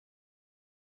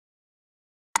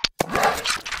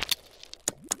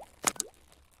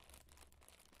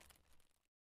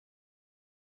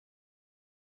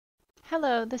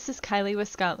Hello, this is Kylie with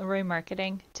Scott Leroy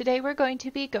Marketing. Today we're going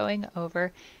to be going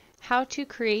over how to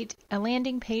create a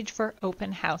landing page for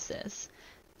open houses.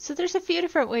 So there's a few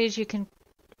different ways you can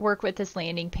work with this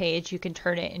landing page. You can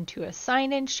turn it into a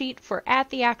sign-in sheet for at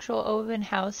the actual open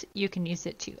house. You can use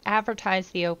it to advertise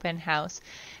the open house.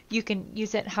 You can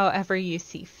use it however you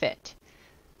see fit.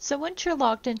 So once you're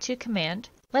logged into Command,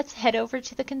 let's head over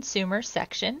to the consumer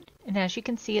section. And as you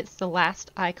can see, it's the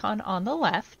last icon on the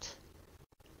left.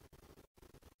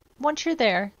 Once you're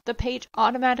there, the page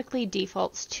automatically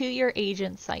defaults to your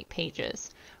agent site pages.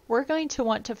 We're going to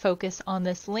want to focus on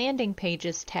this landing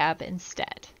pages tab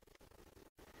instead.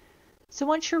 So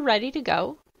once you're ready to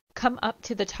go, come up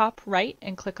to the top right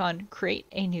and click on Create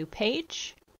a New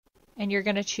Page, and you're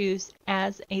going to choose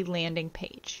As a Landing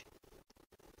Page.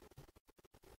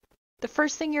 The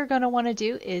first thing you're going to want to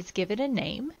do is give it a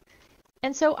name,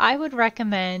 and so I would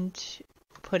recommend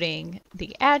putting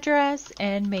the address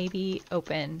and maybe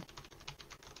open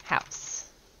house.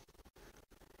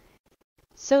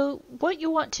 So what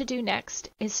you want to do next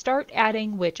is start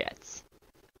adding widgets.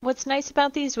 What's nice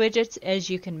about these widgets is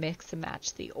you can mix and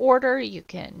match the order. You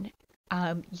can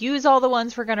use all the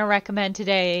ones we're going to recommend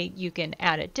today. You can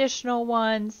add additional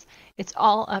ones. It's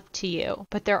all up to you,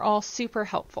 but they're all super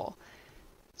helpful.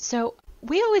 So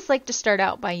we always like to start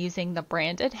out by using the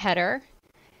branded header,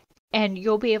 and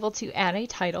you'll be able to add a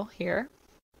title here.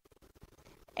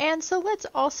 And so let's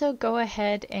also go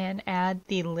ahead and add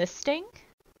the listing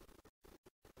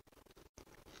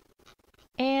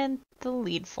and the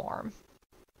lead form.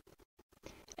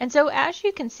 And so as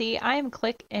you can see, I am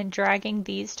click and dragging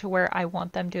these to where I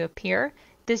want them to appear.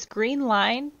 This green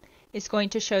line is going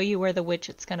to show you where the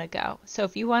widget's going to go. So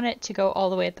if you want it to go all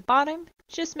the way at the bottom,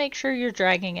 just make sure you're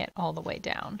dragging it all the way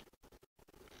down.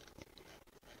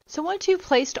 So once you've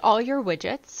placed all your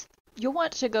widgets, you'll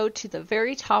want to go to the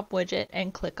very top widget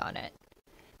and click on it.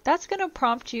 That's going to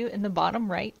prompt you in the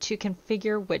bottom right to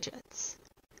configure widgets.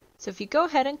 So if you go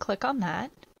ahead and click on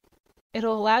that,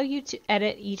 it'll allow you to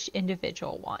edit each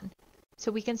individual one.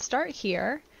 So we can start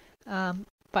here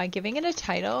by giving it a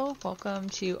title, Welcome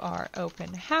to our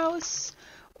open house,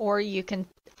 or you can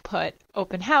put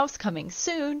open house coming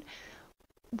soon,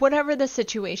 whatever the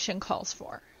situation calls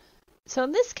for. So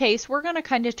in this case, we're going to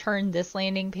kind of turn this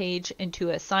landing page into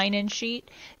a sign-in sheet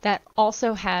that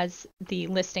also has the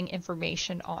listing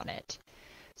information on it.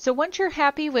 So once you're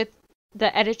happy with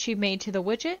the edits you made to the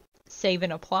widget, save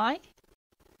and apply.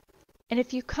 And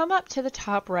if you come up to the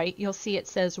top right, you'll see it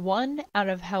says 1 out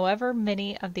of however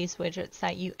many of these widgets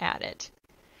that you added.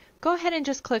 Go ahead and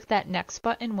just click that next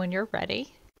button when you're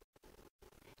ready.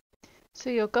 So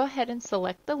you'll go ahead and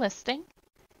select the listing.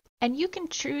 And you can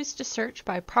choose to search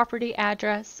by property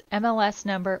address, MLS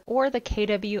number, or the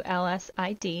KWLS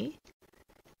ID.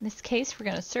 In this case, we're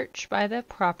going to search by the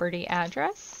property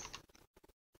address.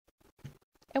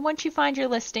 And once you find your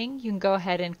listing, you can go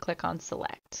ahead and click on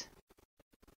Select.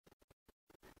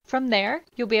 From there,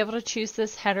 you'll be able to choose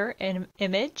this header and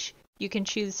image. You can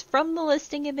choose from the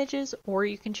listing images, or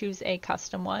you can choose a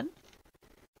custom one.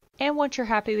 And once you're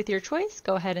happy with your choice,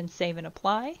 go ahead and save and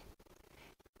apply.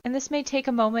 And this may take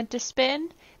a moment to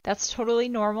spin. That's totally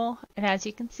normal. And as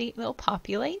you can see, it will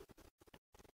populate.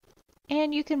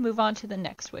 And you can move on to the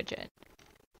next widget.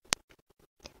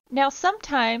 Now,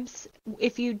 sometimes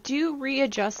if you do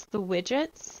readjust the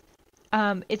widgets,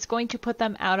 it's going to put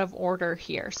them out of order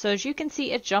here. So as you can see,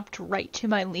 it jumped right to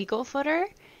my legal footer.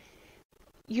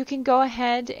 You can go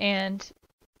ahead and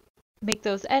make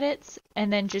those edits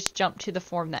and then just jump to the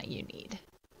form that you need.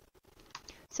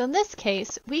 So in this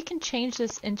case, we can change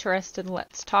this interested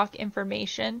Let's Talk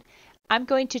information. I'm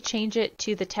going to change it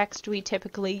to the text we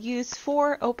typically use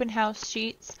for open house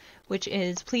sheets, which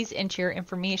is please enter your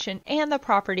information and the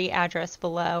property address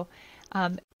below,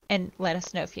 and let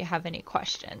us know if you have any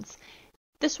questions.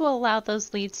 This will allow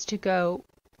those leads to go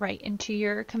right into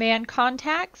your command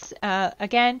contacts.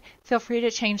 Again, feel free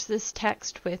to change this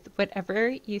text with whatever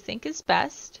you think is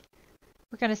best.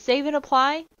 We're going to save and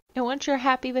apply. And once you're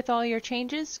happy with all your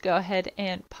changes, go ahead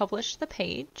and publish the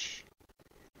page.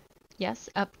 Yes,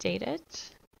 update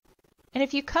it. And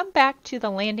if you come back to the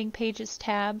landing pages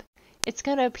tab, it's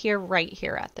going to appear right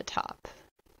here at the top.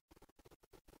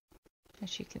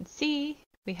 As you can see,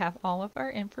 we have all of our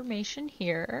information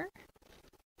here.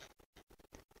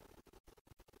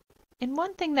 And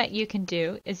one thing that you can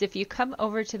do is if you come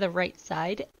over to the right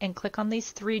side and click on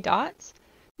these 3 dots,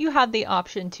 you have the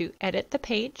option to edit the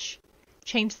page,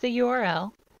 change the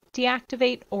URL,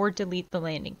 deactivate, or delete the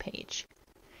landing page.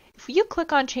 If you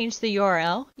click on change the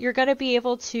URL, you're going to be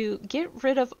able to get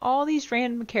rid of all these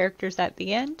random characters at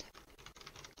the end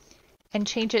and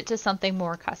change it to something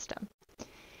more custom.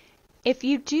 If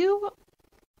you do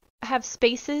have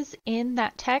spaces in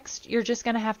that text, you're just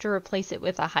going to have to replace it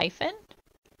with a hyphen.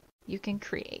 You can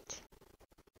create.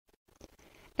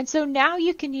 And so now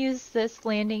you can use this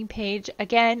landing page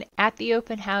again at the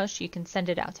open house. You can send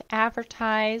it out to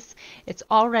advertise. It's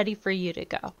all ready for you to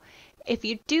go. If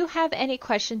you do have any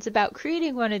questions about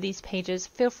creating one of these pages,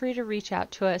 feel free to reach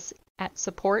out to us at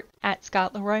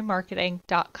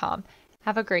support@scottleroymarketing.com.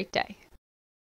 Have a great day.